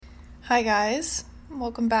Hi guys,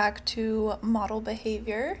 welcome back to Model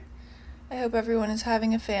Behavior. I hope everyone is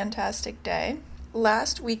having a fantastic day.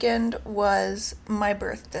 Last weekend was my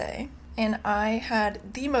birthday, and I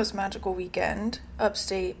had the most magical weekend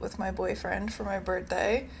upstate with my boyfriend for my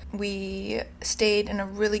birthday. We stayed in a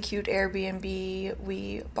really cute Airbnb,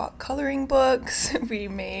 we bought coloring books, we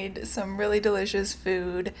made some really delicious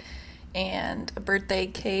food and a birthday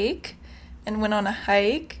cake, and went on a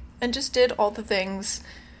hike, and just did all the things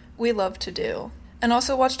we love to do. And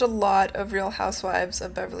also watched a lot of Real Housewives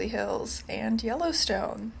of Beverly Hills and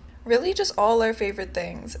Yellowstone. Really just all our favorite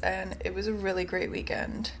things, and it was a really great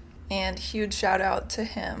weekend. And huge shout out to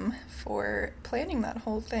him for planning that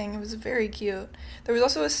whole thing. It was very cute. There was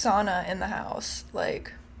also a sauna in the house.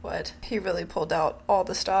 He really pulled out all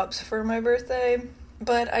the stops for my birthday.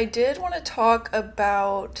 But I did want to talk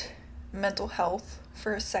about mental health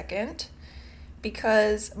for a second,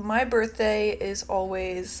 because my birthday is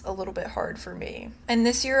always a little bit hard for me. And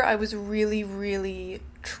this year I was really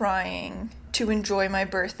trying to enjoy my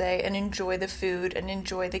birthday and enjoy the food and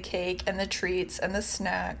enjoy the cake and the treats and the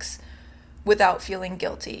snacks without feeling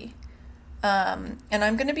guilty. And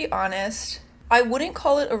I'm gonna be honest, I wouldn't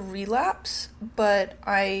call it a relapse, but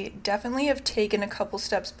I definitely have taken a couple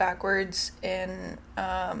steps backwards in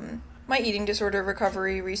my eating disorder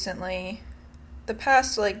recovery recently. The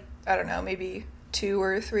past, maybe 2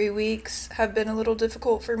 or 3 weeks have been a little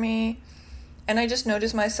difficult for me. And I just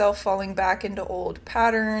noticed myself falling back into old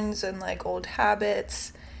patterns and old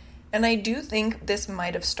habits. And I do think this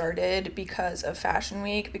might have started because of Fashion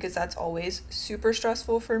Week, because that's always super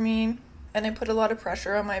stressful for me. And I put a lot of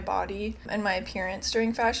pressure on my body and my appearance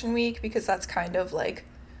during Fashion Week, because that's kind of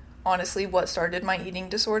honestly what started my eating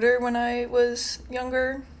disorder when I was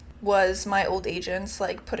younger. Was my old agents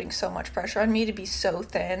putting so much pressure on me to be so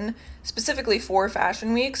thin, specifically for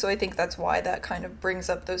Fashion Week, so I think that's why that kind of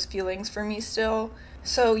brings up those feelings for me still.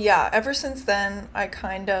 So yeah, ever since then, I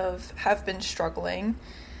kind of have been struggling,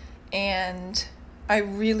 and I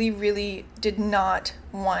really did not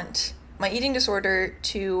want my eating disorder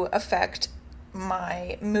to affect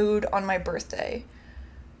my mood on my birthday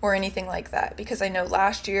or anything like that, because I know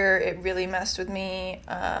last year it really messed with me,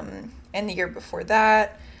 and the year before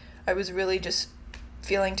that, I was really just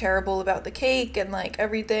feeling terrible about the cake and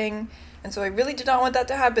everything. And so I really did not want that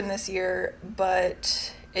to happen this year,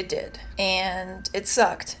 but it did. And it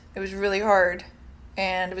sucked. It was really hard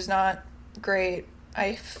and it was not great.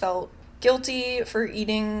 I felt guilty for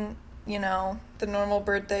eating, the normal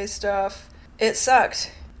birthday stuff. It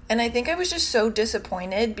sucked. And I think I was just so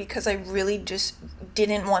disappointed because I really just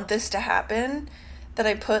didn't want this to happen, that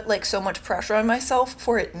I put so much pressure on myself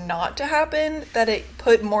for it not to happen, that it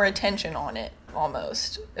put more attention on it,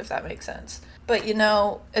 almost, if that makes sense. But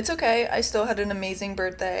it's okay. I still had an amazing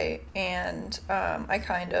birthday, and I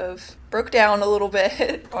kind of broke down a little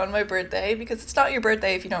bit on my birthday, because it's not your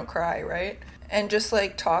birthday if you don't cry, right? And just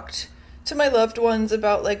talked to my loved ones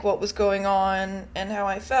about what was going on and how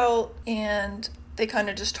I felt, and they kind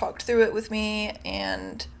of just talked through it with me,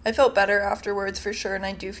 and I felt better afterwards for sure, and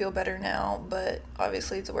I do feel better now, but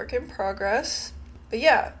obviously it's a work in progress. But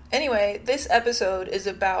yeah, anyway, this episode is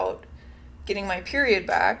about getting my period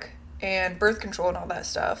back and birth control and all that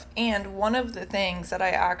stuff, and one of the things that I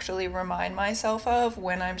actually remind myself of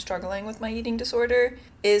when I'm struggling with my eating disorder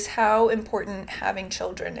is how important having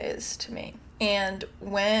children is to me. And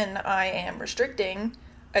when I am restricting,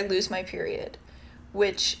 I lose my period,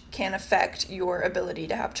 which can affect your ability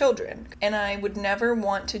to have children. And I would never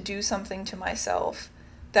want to do something to myself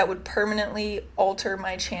that would permanently alter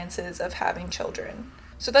my chances of having children.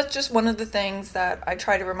 So that's just one of the things that I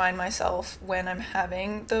try to remind myself when I'm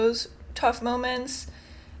having those tough moments,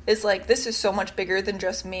 is this is so much bigger than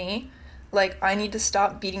just me. I need to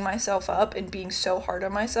stop beating myself up and being so hard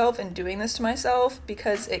on myself and doing this to myself,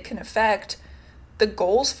 because it can affect the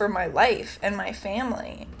goals for my life and my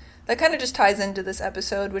family. That kind of just ties into this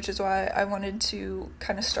episode, which is why I wanted to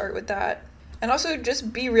kind of start with that. And also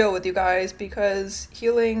just be real with you guys, because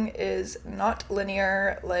healing is not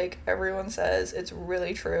linear like everyone says. It's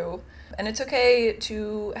really true. And it's okay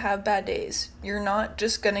to have bad days. You're not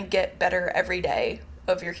just gonna get better every day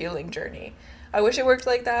of your healing journey. I wish it worked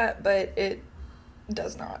like that, but it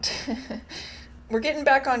does not. We're getting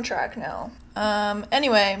back on track now.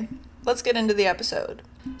 Anyway, let's get into the episode.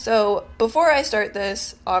 So before I start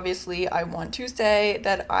this, obviously I want to say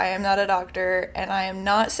that I am not a doctor, and I am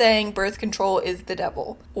not saying birth control is the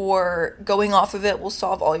devil, or going off of it will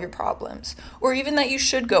solve all your problems, or even that you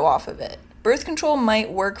should go off of it. Birth control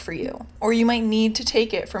might work for you, or you might need to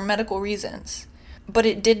take it for medical reasons, but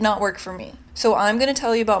it did not work for me. So I'm going to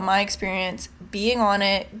tell you about my experience being on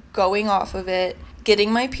it, going off of it,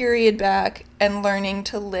 getting my period back, and learning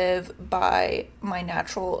to live by my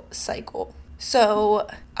natural cycle. So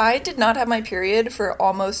I did not have my period for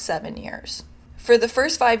almost 7 years. For the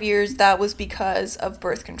first 5 years, that was because of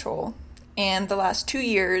birth control. And the last 2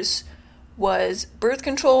 years was birth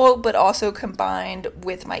control, but also combined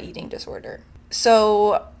with my eating disorder.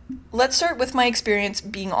 So let's start with my experience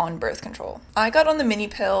being on birth control. I got on the mini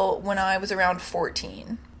pill when I was around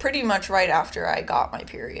 14, pretty much right after I got my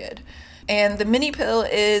period. And the mini pill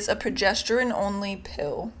is a progesterone-only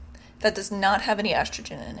pill that does not have any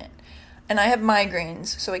estrogen in it. And I have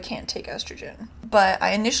migraines, so I can't take estrogen. But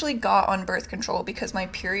I initially got on birth control because my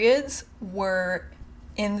periods were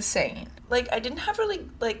insane. Like, I didn't have really,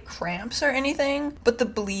 cramps or anything, but the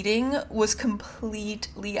bleeding was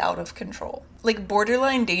completely out of control. Like,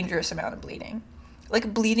 borderline dangerous amount of bleeding.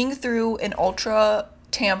 Like, bleeding through an Ultra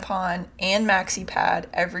tampon and maxi pad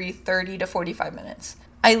every 30 to 45 minutes.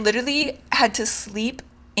 I literally had to sleep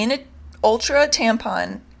in an Ultra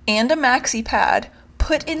tampon and a maxi pad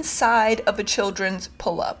put inside of a children's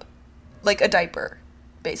pull-up. Like a diaper,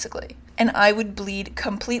 basically. And I would bleed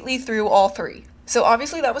completely through all three. So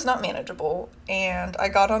obviously that was not manageable, and I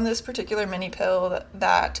got on this particular mini pill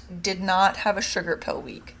that did not have a sugar pill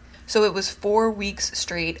week. So it was 4 weeks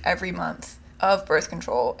straight every month of birth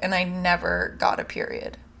control, and I never got a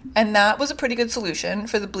period. And that was a pretty good solution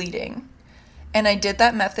for the bleeding. And I did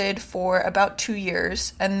that method for about 2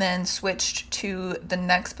 years, and then switched to the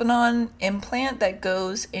Nexplanon implant that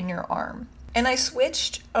goes in your arm. And I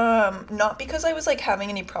switched, not because I was having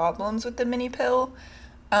any problems with the mini pill.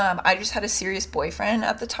 I just had a serious boyfriend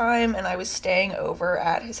at the time, and I was staying over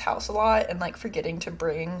at his house a lot and forgetting to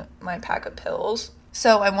bring my pack of pills.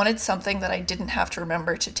 So I wanted something that I didn't have to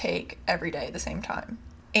remember to take every day at the same time.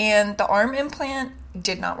 And the arm implant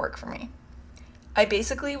did not work for me. I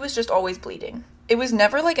basically was just always bleeding. It was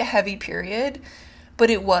never a heavy period, but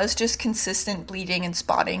it was just consistent bleeding and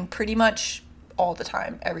spotting pretty much all the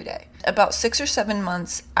time, every day. About 6 or 7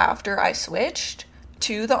 months after I switched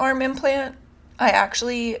to the arm implant, I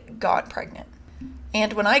actually got pregnant.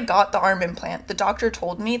 And when I got the arm implant, the doctor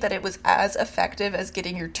told me that it was as effective as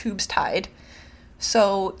getting your tubes tied.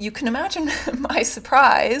 So you can imagine my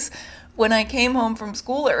surprise when I came home from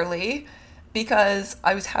school early because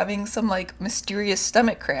I was having some mysterious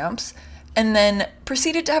stomach cramps and then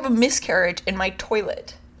proceeded to have a miscarriage in my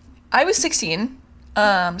toilet. I was 16,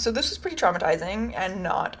 so this was pretty traumatizing and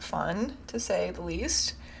not fun, to say the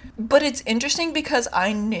least. But it's interesting because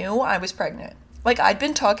I knew I was pregnant. I'd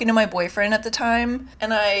been talking to my boyfriend at the time,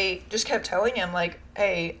 and I just kept telling him,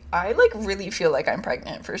 hey, I, really feel like I'm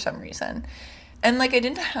pregnant for some reason. And, I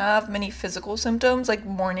didn't have many physical symptoms, like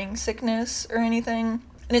morning sickness or anything.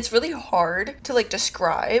 And it's really hard to,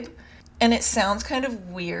 describe. And it sounds kind of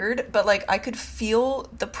weird, but, I could feel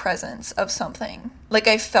the presence of something.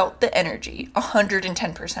 I felt the energy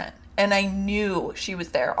 110%. And I knew she was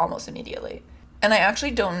there almost immediately. And I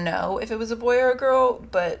actually don't know if it was a boy or a girl,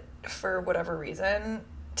 but for whatever reason,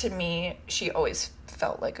 to me, she always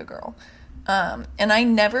felt like a girl. And I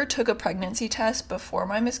never took a pregnancy test before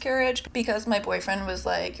my miscarriage because my boyfriend was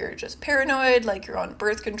like, you're just paranoid, you're on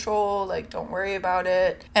birth control, don't worry about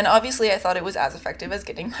it. And obviously I thought it was as effective as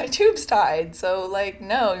getting my tubes tied. So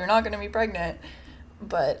no, you're not going to be pregnant.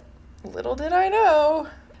 But little did I know.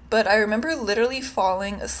 But I remember literally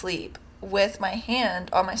falling asleep with my hand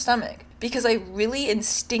on my stomach because I really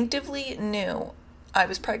instinctively knew I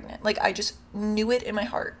was pregnant. I just knew it in my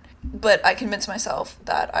heart. But I convinced myself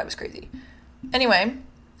that I was crazy. Anyway,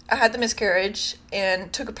 I had the miscarriage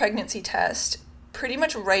and took a pregnancy test pretty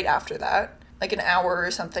much right after that, an hour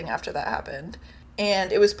or something after that happened.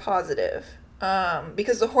 And it was positive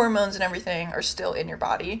because the hormones and everything are still in your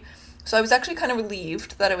body. So I was actually kind of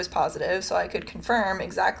relieved that it was positive so I could confirm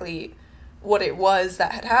exactly what it was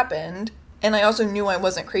that had happened. And I also knew I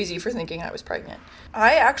wasn't crazy for thinking I was pregnant.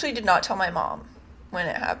 I actually did not tell my mom when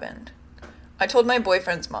it happened. I told my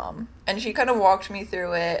boyfriend's mom, and she kind of walked me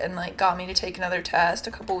through it and got me to take another test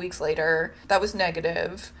a couple weeks later. That was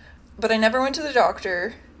negative, but I never went to the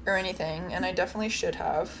doctor or anything, and I definitely should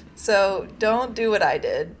have. So don't do what I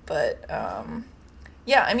did, but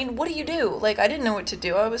yeah, I mean, what do you do? I didn't know what to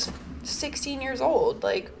do. I was 16 years old.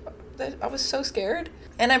 I was so scared.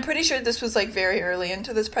 And I'm pretty sure this was very early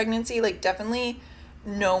into this pregnancy, definitely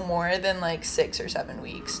no more than 6 or 7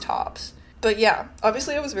 weeks tops. But yeah,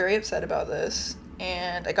 obviously I was very upset about this,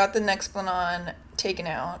 and I got the Nexplanon taken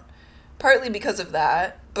out, partly because of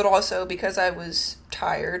that, but also because I was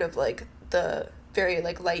tired of the very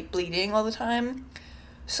light bleeding all the time.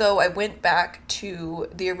 So I went back to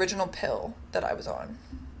the original pill that I was on,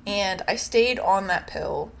 and I stayed on that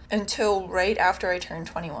pill until right after I turned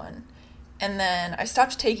 21. And then I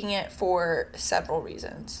stopped taking it for several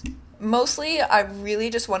reasons. Mostly, I really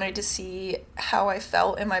just wanted to see how I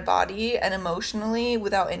felt in my body and emotionally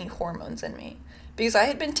without any hormones in me. Because I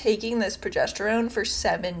had been taking this progesterone for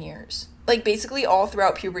 7 years. Like, basically all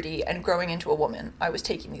throughout puberty and growing into a woman, I was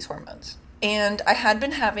taking these hormones. And I had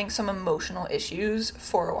been having some emotional issues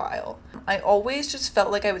for a while. I always just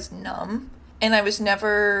felt like I was numb. And I was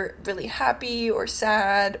never really happy or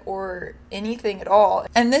sad or anything at all.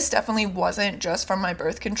 And this definitely wasn't just from my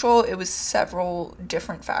birth control. It was several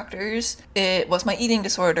different factors. It was my eating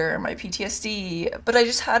disorder, my PTSD. But I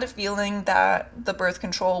just had a feeling that the birth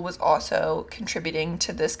control was also contributing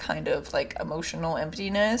to this kind of like emotional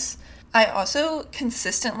emptiness. I also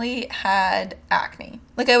consistently had acne.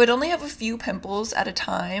 Like, I would only have a few pimples at a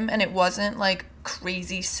time, and it wasn't like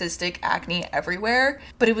crazy cystic acne everywhere,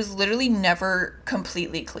 but it was literally never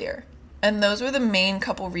completely clear. And those were the main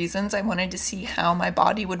couple reasons I wanted to see how my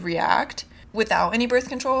body would react without any birth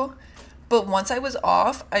control. But once I was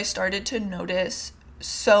off, I started to notice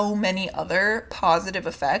so many other positive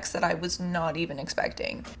effects that I was not even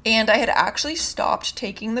expecting. And I had actually stopped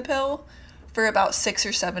taking the pill for about 6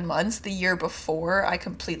 or 7 months the year before I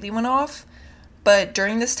completely went off. But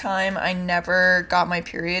during this time, I never got my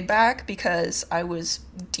period back because I was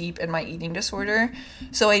deep in my eating disorder.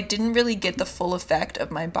 So I didn't really get the full effect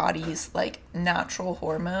of my body's like natural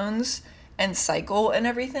hormones and cycle and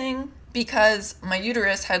everything because my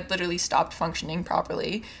uterus had literally stopped functioning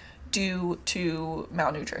properly due to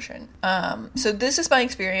malnutrition. So this is my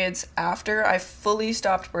experience after I fully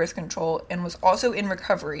stopped birth control and was also in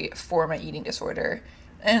recovery for my eating disorder.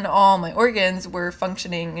 And all my organs were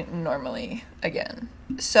functioning normally again.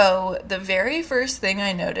 So the very first thing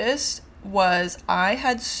I noticed was I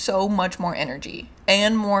had so much more energy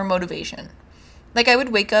and more motivation. Like, I would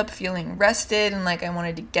wake up feeling rested and like I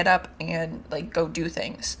wanted to get up and like go do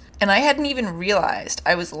things. And I hadn't even realized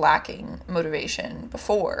I was lacking motivation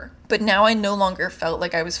before. But now I no longer felt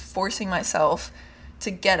like I was forcing myself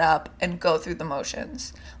to get up and go through the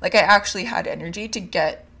motions. Like, I actually had energy to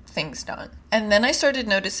get things done. And then I started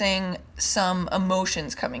noticing some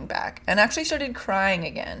emotions coming back and actually started crying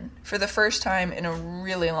again for the first time in a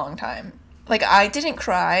really long time. Like, I didn't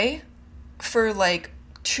cry for like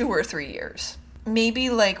 2 or 3 years. Maybe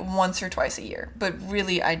like once or twice a year, but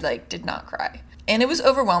really I like did not cry. And it was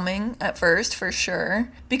overwhelming at first, for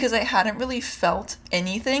sure, because I hadn't really felt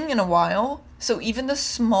anything in a while. So even the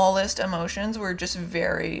smallest emotions were just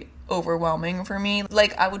very overwhelming for me.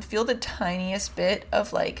 Like, I would feel the tiniest bit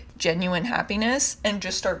of like genuine happiness and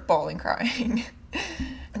just start bawling crying.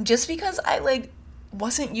 Just because I like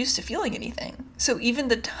wasn't used to feeling anything. So even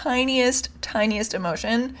the tiniest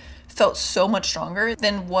emotion felt so much stronger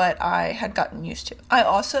than what I had gotten used to. I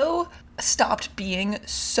also stopped being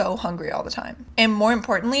so hungry all the time. And more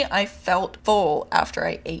importantly, I felt full after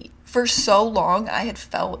I ate. For so long, I had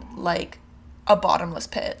felt like a bottomless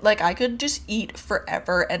pit. Like, I could just eat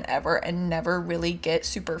forever and ever and never really get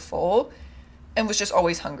super full and was just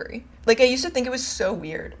always hungry. Like, I used to think it was so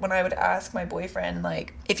weird when I would ask my boyfriend,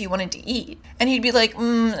 like, if he wanted to eat. And he'd be like,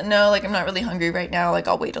 no, like, I'm not really hungry right now. Like,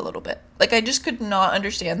 I'll wait a little bit. Like, I just could not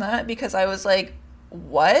understand that because I was like,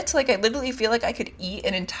 what? Like, I literally feel like I could eat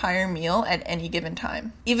an entire meal at any given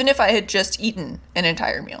time. Even if I had just eaten an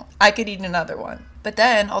entire meal, I could eat another one. But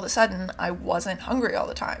then all of a sudden, I wasn't hungry all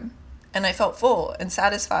the time. And I felt full and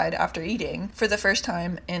satisfied after eating for the first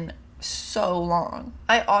time in so long.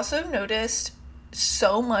 I also noticed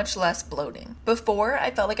so much less bloating. Before,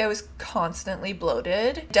 I felt like I was constantly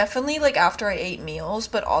bloated. Definitely like after I ate meals,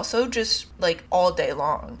 but also just like all day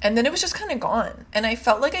long. And then it was just kind of gone. And I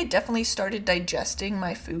felt like I definitely started digesting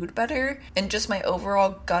my food better and just my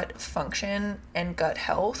overall gut function and gut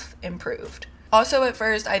health improved. Also, at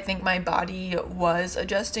first, I think my body was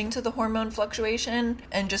adjusting to the hormone fluctuation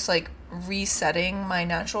and just like resetting my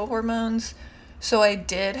natural hormones. So I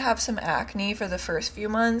did have some acne for the first few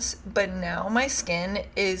months, but now my skin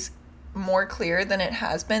is more clear than it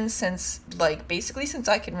has been since like basically since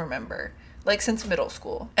I can remember, like since middle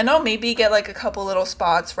school. And I'll maybe get like a couple little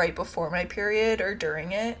spots right before my period or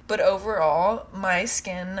during it, but overall my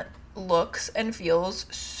skin looks and feels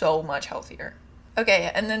so much healthier.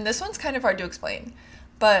 Okay, and then this one's kind of hard to explain,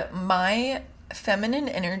 but my feminine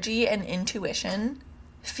energy and intuition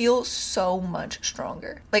feel so much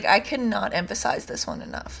stronger. Like, I cannot emphasize this one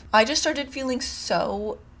enough. I just started feeling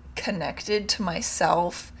so connected to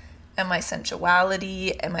myself and my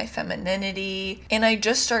sensuality and my femininity, and I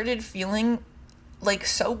just started feeling like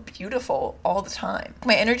so beautiful all the time.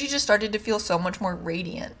 My energy just started to feel so much more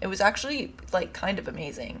radiant. It was actually like kind of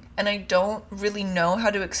amazing. And I don't really know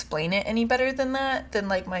how to explain it any better than that, than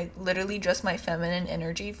like my literally just my feminine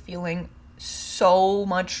energy feeling so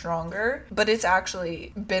much stronger, but it's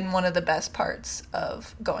actually been one of the best parts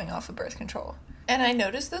of going off of birth control. And I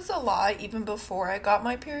noticed this a lot even before I got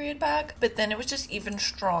my period back, but then it was just even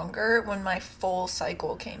stronger when my full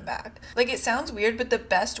cycle came back. Like, it sounds weird, but the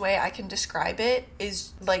best way I can describe it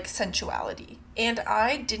is like sensuality. And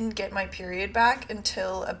I didn't get my period back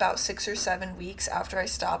until about 6 or 7 weeks after I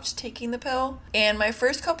stopped taking the pill. And my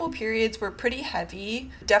first couple periods were pretty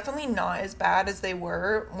heavy, definitely not as bad as they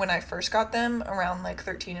were when I first got them around like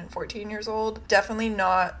 13 and 14 years old. Definitely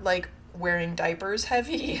not like wearing diapers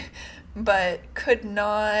heavy, but could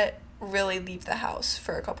not really leave the house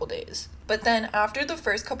for a couple days. But then after the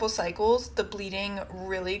first couple cycles, the bleeding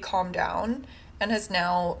really calmed down and has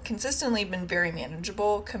now consistently been very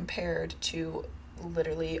manageable compared to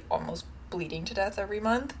literally almost bleeding to death every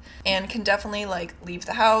month, and can definitely like leave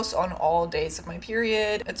the house on all days of my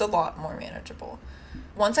period. It's a lot more manageable.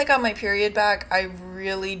 Once I got my period back, I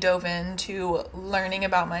really dove into learning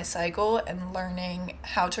about my cycle and learning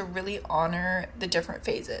how to really honor the different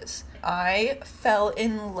phases. I fell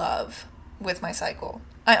in love with my cycle.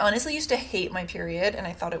 I honestly used to hate my period, and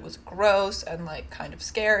I thought it was gross and like kind of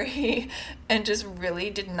scary and just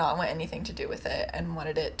really did not want anything to do with it and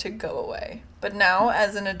wanted it to go away. But now,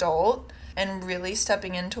 as an adult and really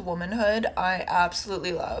stepping into womanhood, I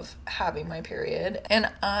absolutely love having my period. And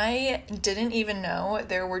I didn't even know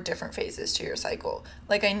there were different phases to your cycle.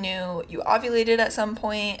 Like, I knew you ovulated at some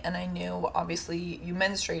point, and I knew obviously you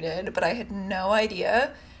menstruated, but I had no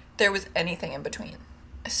idea there was anything in between.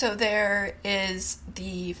 So there is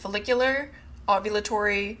the follicular,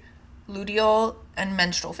 ovulatory, luteal, and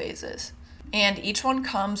menstrual phases. And each one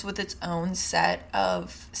comes with its own set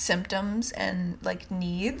of symptoms and like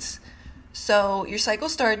needs. So your cycle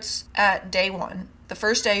starts at day 1. The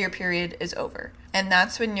first day your period is over. And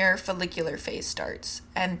that's when your follicular phase starts.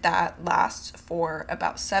 And that lasts for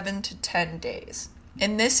about 7 to 10 days.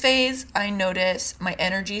 In this phase, I notice my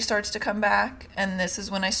energy starts to come back, and this is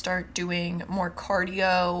when I start doing more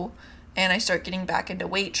cardio, and I start getting back into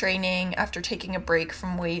weight training after taking a break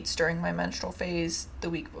from weights during my menstrual phase the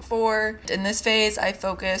week before. In this phase, I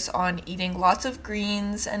focus on eating lots of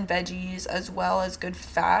greens and veggies, as well as good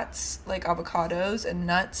fats like avocados and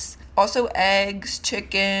nuts. Also eggs,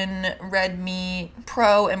 chicken, red meat,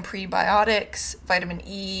 pro and prebiotics, vitamin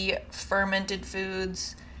E, fermented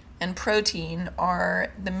foods, and protein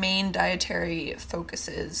are the main dietary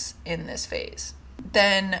focuses in this phase.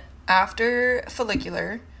 Then after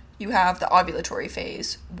follicular, you have the ovulatory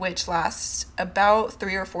phase, which lasts about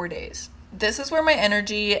 3 or 4 days. This is where my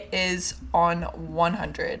energy is on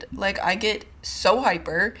 100. Like, I get so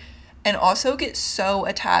hyper and also get so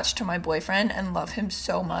attached to my boyfriend and love him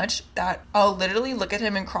so much that I'll literally look at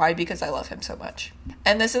him and cry because I love him so much.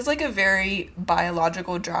 And this is like a very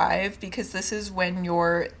biological drive because this is when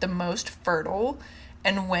you're the most fertile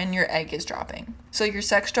and when your egg is dropping. So your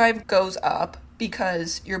sex drive goes up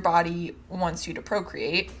because your body wants you to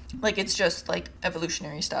procreate. Like, it's just like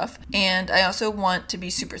evolutionary stuff. And I also want to be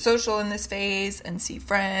super social in this phase and see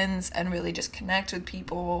friends and really just connect with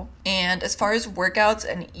people. And as far as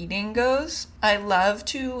workouts and eating goes, I love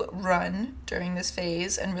to run during this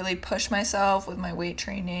phase and really push myself with my weight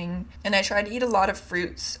training. And I try to eat a lot of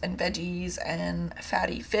fruits and veggies and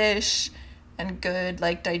fatty fish and good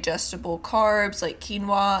like digestible carbs like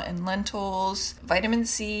quinoa and lentils. Vitamin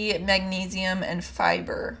C, magnesium, and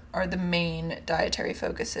fiber are the main dietary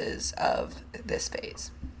focuses of this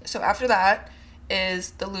phase. So after that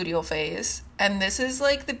is the luteal phase, and this is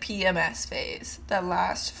like the PMS phase that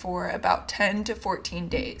lasts for about 10 to 14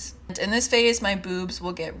 days. And in this phase, my boobs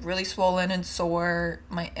will get really swollen and sore,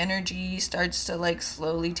 my energy starts to like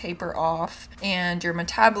slowly taper off, and your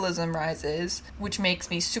metabolism rises, which makes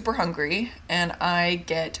me super hungry, and I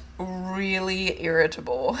get really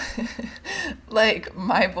irritable. Like,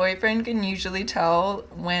 my boyfriend can usually tell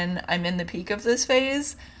when I'm in the peak of this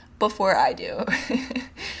phase before I do.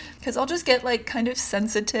 Because I'll just get like kind of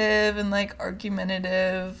sensitive and like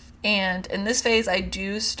argumentative. And in this phase, I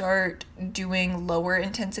do start doing lower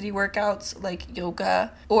intensity workouts like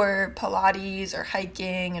yoga or Pilates or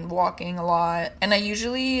hiking and walking a lot. And I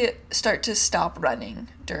usually start to stop running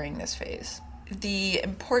during this phase. The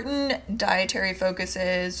important dietary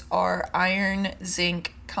focuses are iron,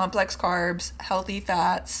 zinc, complex carbs, healthy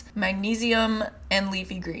fats, magnesium, and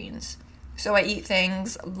leafy greens. So I eat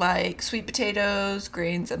things like sweet potatoes,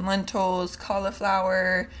 grains and lentils,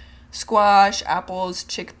 cauliflower, squash, apples,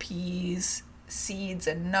 chickpeas, seeds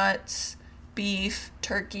and nuts, beef,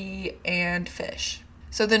 turkey, and fish.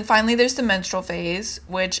 So then finally there's the menstrual phase,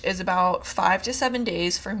 which is about 5 to 7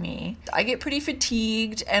 days for me. I get pretty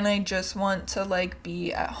fatigued and I just want to like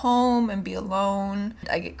be at home and be alone.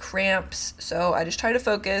 I get cramps, so I just try to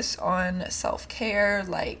focus on self-care,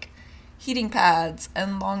 like heating pads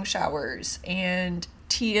and long showers and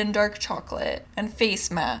tea and dark chocolate and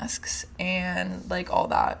face masks and like all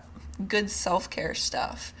that good self-care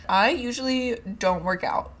stuff. I usually don't work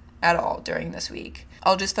out at all during this week.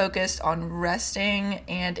 I'll just focus on resting,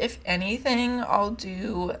 and if anything, I'll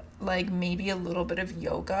do like maybe a little bit of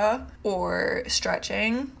yoga or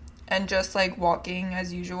stretching and just like walking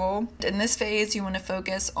as usual. In this phase, you want to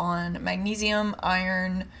focus on magnesium,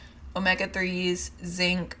 iron, omega-3s,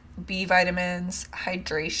 zinc, B vitamins,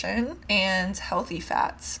 hydration, and healthy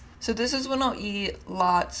fats. So this is when I'll eat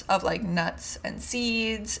lots of like nuts and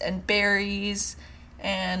seeds and berries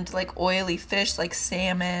and like oily fish like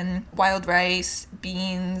salmon, wild rice,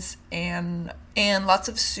 beans, and lots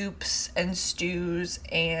of soups and stews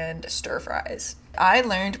and stir fries. I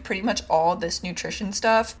learned pretty much all this nutrition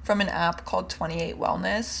stuff from an app called 28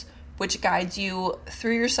 Wellness, which guides you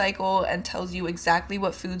through your cycle and tells you exactly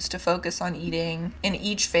what foods to focus on eating in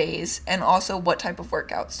each phase and also what type of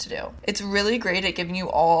workouts to do. It's really great at giving you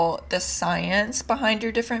all the science behind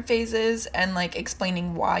your different phases and like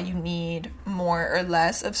explaining why you need more or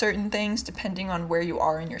less of certain things depending on where you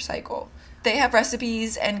are in your cycle. They have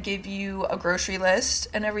recipes and give you a grocery list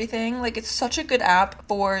and everything. Like, it's such a good app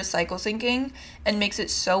for cycle syncing and makes it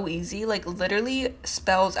so easy. Like, literally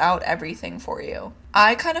spells out everything for you.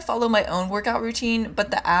 I kind of follow my own workout routine, but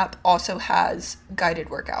the app also has guided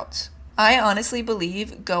workouts. I honestly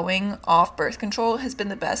believe going off birth control has been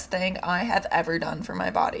the best thing I have ever done for my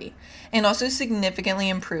body, and also significantly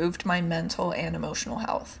improved my mental and emotional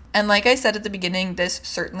health. And like I said at the beginning, this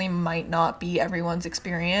certainly might not be everyone's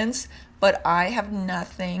experience, but I have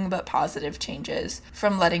nothing but positive changes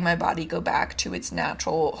from letting my body go back to its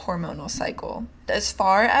natural hormonal cycle. As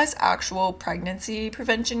far as actual pregnancy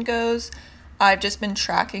prevention goes, I've just been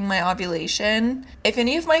tracking my ovulation. If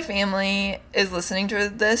any of my family is listening to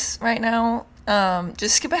this right now,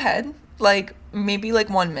 just skip ahead, like maybe like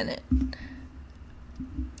 1 minute.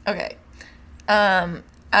 Okay.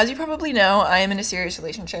 As you probably know, I am in a serious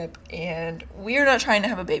relationship and we are not trying to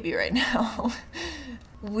have a baby right now.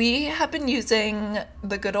 We have been using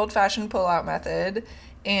the good old-fashioned pull-out method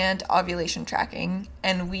and ovulation tracking,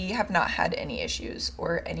 and we have not had any issues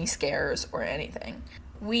or any scares or anything.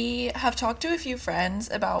 We have talked to a few friends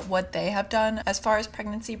about what they have done as far as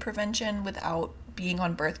pregnancy prevention without being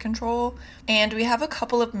on birth control, and we have a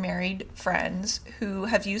couple of married friends who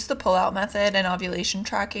have used the pull-out method and ovulation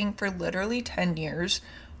tracking for literally 10 years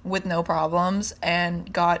with no problems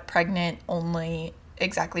and got pregnant only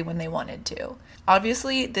exactly when they wanted to.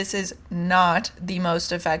 Obviously, this is not the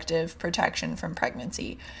most effective protection from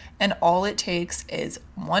pregnancy, and all it takes is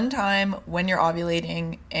one time when you're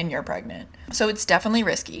ovulating and you're pregnant. So it's definitely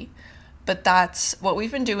risky, but that's what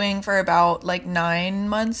we've been doing for about like 9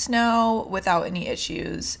 months now without any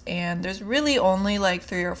issues. And there's really only like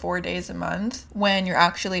 3 or 4 days a month when you're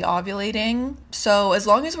actually ovulating. So as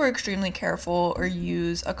long as we're extremely careful or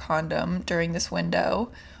use a condom during this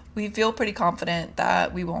window, we feel pretty confident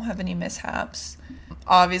that we won't have any mishaps.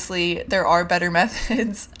 Obviously, there are better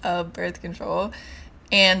methods of birth control,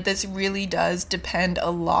 and this really does depend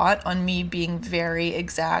a lot on me being very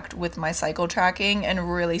exact with my cycle tracking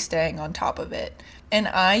and really staying on top of it. And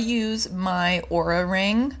I use my Oura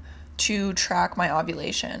Ring to track my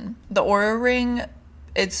ovulation. The Oura Ring,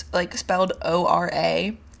 it's like spelled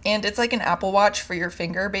O-R-A, and it's like an Apple Watch for your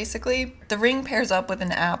finger, basically. The ring pairs up with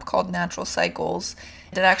an app called Natural Cycles.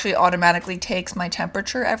 It actually automatically takes my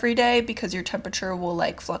temperature every day because your temperature will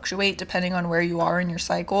like fluctuate depending on where you are in your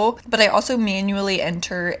cycle. But I also manually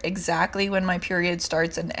enter exactly when my period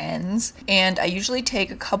starts and ends. And I usually take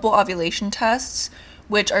a couple ovulation tests,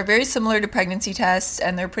 which are very similar to pregnancy tests,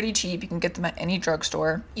 and they're pretty cheap. You can get them at any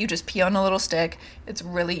drugstore. You just pee on a little stick. It's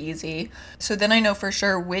really easy. So then I know for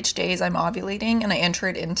sure which days I'm ovulating, and I enter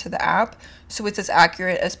it into the app, so it's as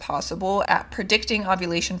accurate as possible at predicting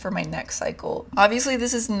ovulation for my next cycle. Obviously,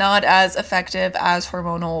 this is not as effective as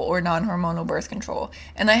hormonal or non-hormonal birth control,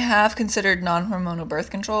 and I have considered non-hormonal birth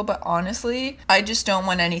control, but honestly, I just don't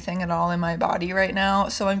want anything at all in my body right now,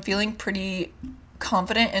 so I'm feeling pretty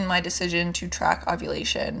confident in my decision to track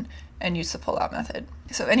ovulation and use the pull-out method.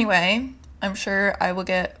 So anyway, I'm sure I will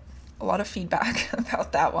get a lot of feedback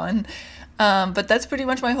about that one. But that's pretty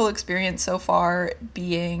much my whole experience so far,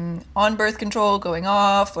 being on birth control, going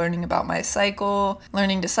off, learning about my cycle,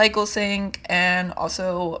 learning to cycle sync, and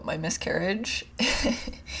also my miscarriage.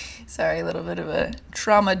 Sorry, a little bit of a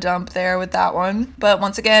trauma dump there with that one. But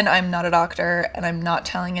once again, I'm not a doctor and I'm not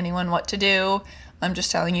telling anyone what to do. I'm just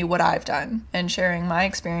telling you what I've done and sharing my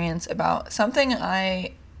experience about something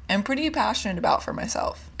I am pretty passionate about for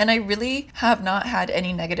myself. And I really have not had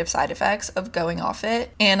any negative side effects of going off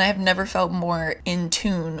it, and I have never felt more in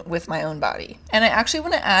tune with my own body. And I actually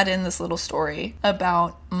want to add in this little story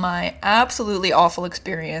about my absolutely awful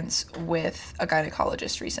experience with a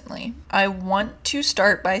gynecologist recently. I want to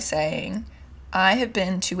start by saying I have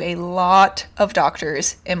been to a lot of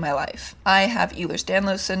doctors in my life. I have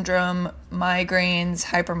Ehlers-Danlos syndrome, migraines,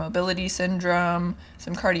 hypermobility syndrome,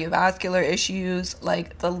 some cardiovascular issues,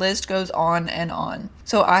 like the list goes on and on.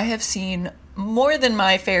 So I have seen more than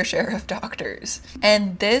my fair share of doctors.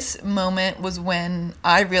 And this moment was when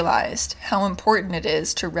I realized how important it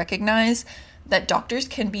is to recognize that doctors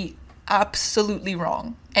can be absolutely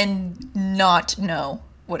wrong and not know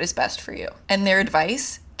what is best for you. And their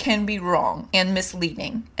advice can be wrong and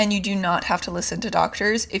misleading, and you do not have to listen to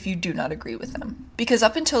doctors if you do not agree with them. Because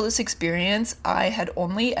up until this experience, I had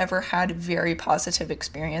only ever had very positive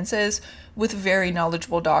experiences with very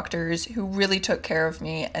knowledgeable doctors who really took care of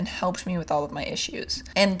me and helped me with all of my issues.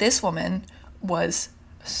 And this woman was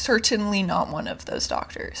certainly not one of those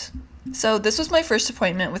doctors. So this was my first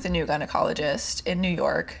appointment with a new gynecologist in New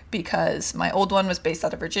York because my old one was based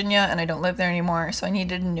out of Virginia and I don't live there anymore, so I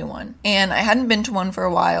needed a new one. And I hadn't been to one for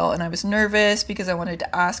a while and I was nervous because I wanted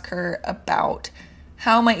to ask her about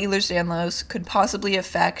how my Ehlers-Danlos could possibly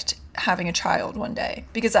affect having a child one day.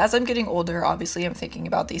 Because as I'm getting older, obviously I'm thinking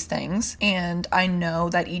about these things, and I know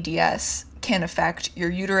that EDS can affect your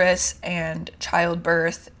uterus and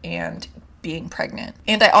childbirth and being pregnant.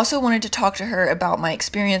 And I also wanted to talk to her about my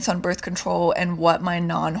experience on birth control and what my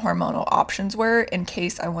non-hormonal options were in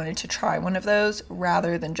case I wanted to try one of those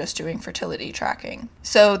rather than just doing fertility tracking.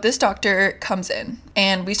 So this doctor comes in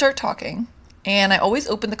and we start talking, and I always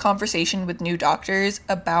open the conversation with new doctors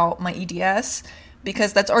about my EDS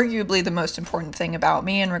because that's arguably the most important thing about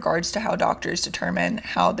me in regards to how doctors determine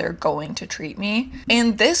how they're going to treat me.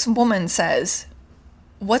 And this woman says,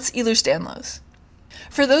 "What's Ehlers-Danlos?"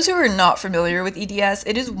 For those who are not familiar with EDS,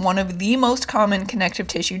 it is one of the most common connective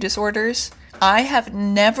tissue disorders. I have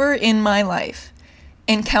never in my life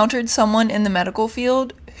encountered someone in the medical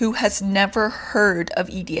field who has never heard of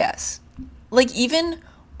EDS. Like even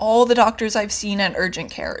all the doctors I've seen at urgent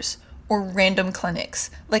cares or random clinics,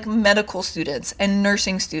 like medical students and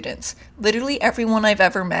nursing students, literally everyone I've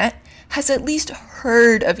ever met has at least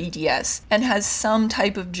heard of EDS and has some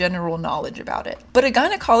type of general knowledge about it. But a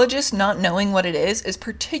gynecologist not knowing what it is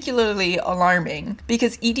particularly alarming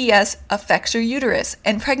because EDS affects your uterus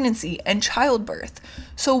and pregnancy and childbirth.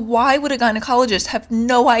 So why would a gynecologist have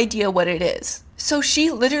no idea what it is? So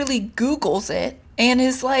she literally Googles it and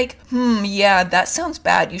is like, yeah, that sounds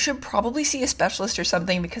bad. You should probably see a specialist or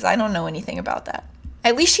something because I don't know anything about that.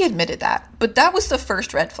 At least she admitted that, but that was the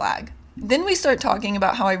first red flag. Then we start talking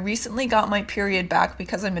about how I recently got my period back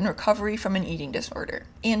because I'm in recovery from an eating disorder.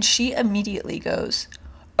 And she immediately goes,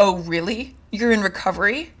 "Oh, really? You're in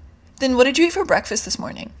recovery? Then what did you eat for breakfast this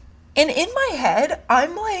morning?" And in my head,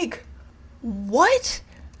 I'm like, what?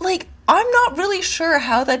 Like, I'm not really sure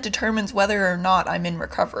how that determines whether or not I'm in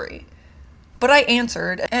recovery. But I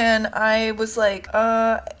answered, and I was like,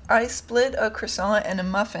 I split a croissant and a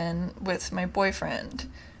muffin with my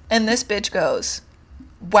boyfriend. And this bitch goes,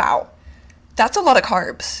 "Wow, that's a lot of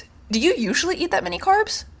carbs. Do you usually eat that many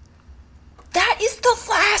carbs?" That is the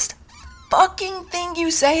last fucking thing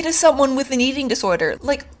you say to someone with an eating disorder.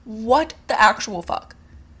 Like, what the actual fuck?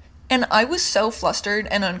 And I was so flustered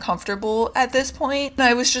and uncomfortable at this point. And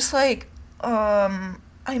I was just like,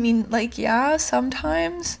 I mean, like, yeah,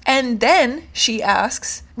 sometimes. And then she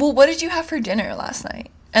asks, "Well, what did you have for dinner last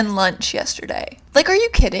night and lunch yesterday?" Like, are you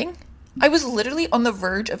kidding? I was literally on the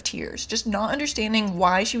verge of tears, just not understanding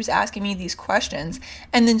why she was asking me these questions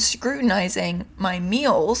and then scrutinizing my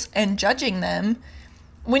meals and judging them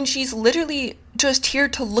when she's literally just here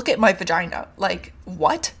to look at my vagina. Like,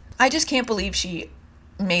 what? I just can't believe she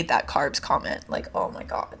made that carbs comment. Like, oh my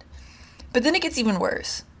God. But then it gets even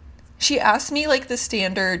worse. She asked me like the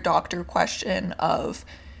standard doctor question of,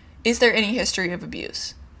 is there any history of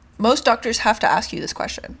abuse? Most doctors have to ask you this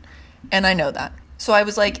question, and I know that. So I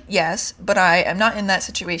was like, yes, but I am not in that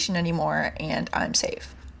situation anymore and I'm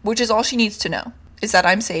safe. Which is all she needs to know, is that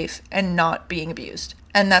I'm safe and not being abused.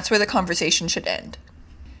 And that's where the conversation should end.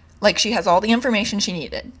 Like, she has all the information she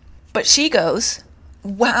needed. But she goes,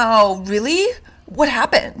 "Wow, really? What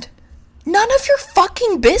happened?" None of your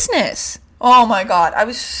fucking business. Oh my god, I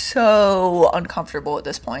was so uncomfortable at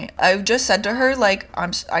this point. I just said to her, like,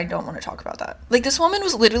 I don't want to talk about that. Like, this woman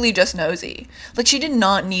was literally just nosy. Like, she did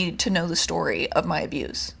not need to know the story of my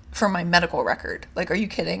abuse for my medical record. Like, are you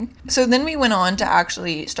kidding? So then we went on to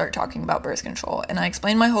actually start talking about birth control, and I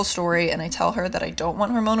explained my whole story, and I tell her that I don't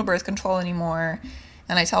want hormonal birth control anymore.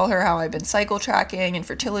 And I tell her how I've been cycle tracking and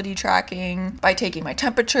fertility tracking by taking my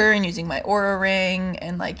temperature and using my Oura ring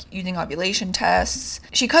and like using ovulation tests.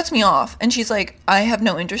 She cuts me off and she's like, I have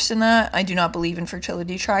no interest in that. I do not believe in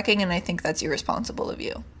fertility tracking and I think that's irresponsible of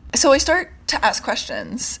you. So I start to ask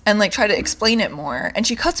questions and like try to explain it more, and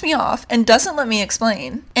she cuts me off and doesn't let me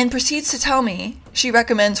explain and proceeds to tell me she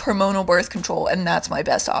recommends hormonal birth control and that's my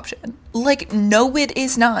best option. Like, no, it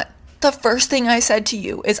is not. The first thing I said to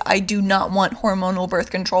you is I do not want hormonal birth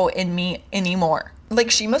control in me anymore. Like,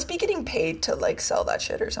 she must be getting paid to like sell that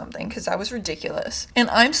shit or something, because that was ridiculous. And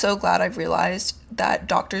I'm so glad I've realized that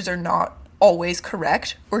doctors are not always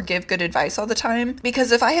correct or give good advice all the time,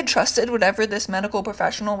 because if I had trusted whatever this medical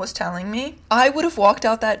professional was telling me, I would have walked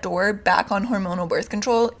out that door back on hormonal birth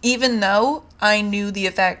control, even though I knew the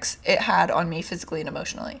effects it had on me physically and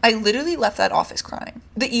emotionally. I literally left that office crying.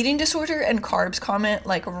 The eating disorder and carbs comment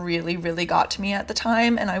like really got to me at the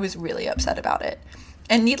time, and I was really upset about it.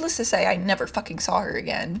 And needless to say, I never fucking saw her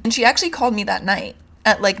again. And she actually called me that night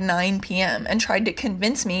at like 9 p.m. and tried to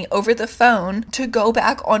convince me over the phone to go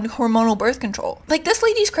back on hormonal birth control. Like, this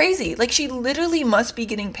lady's crazy. Like, she literally must be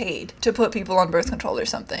getting paid to put people on birth control or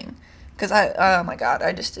something. Because oh my god,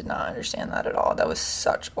 I just did not understand that at all. That was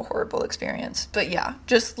such a horrible experience. But yeah,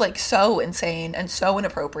 just like so insane and so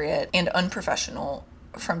inappropriate and unprofessional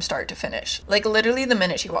from start to finish. Like, literally the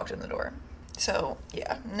minute she walked in the door. So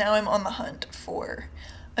yeah, now I'm on the hunt for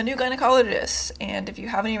a new gynecologist. And if you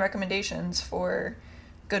have any recommendations for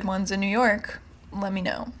good ones in New York, let me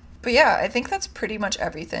know. But yeah, I think that's pretty much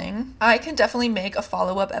everything. I can definitely make a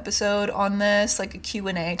follow-up episode on this, like a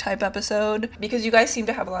Q&A type episode, because you guys seem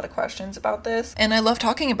to have a lot of questions about this, and I love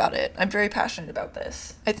talking about it. I'm very passionate about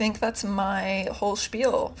this. I think that's my whole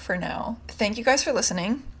spiel for now. Thank you guys for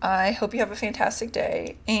listening. I hope you have a fantastic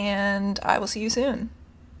day, and I will see you soon.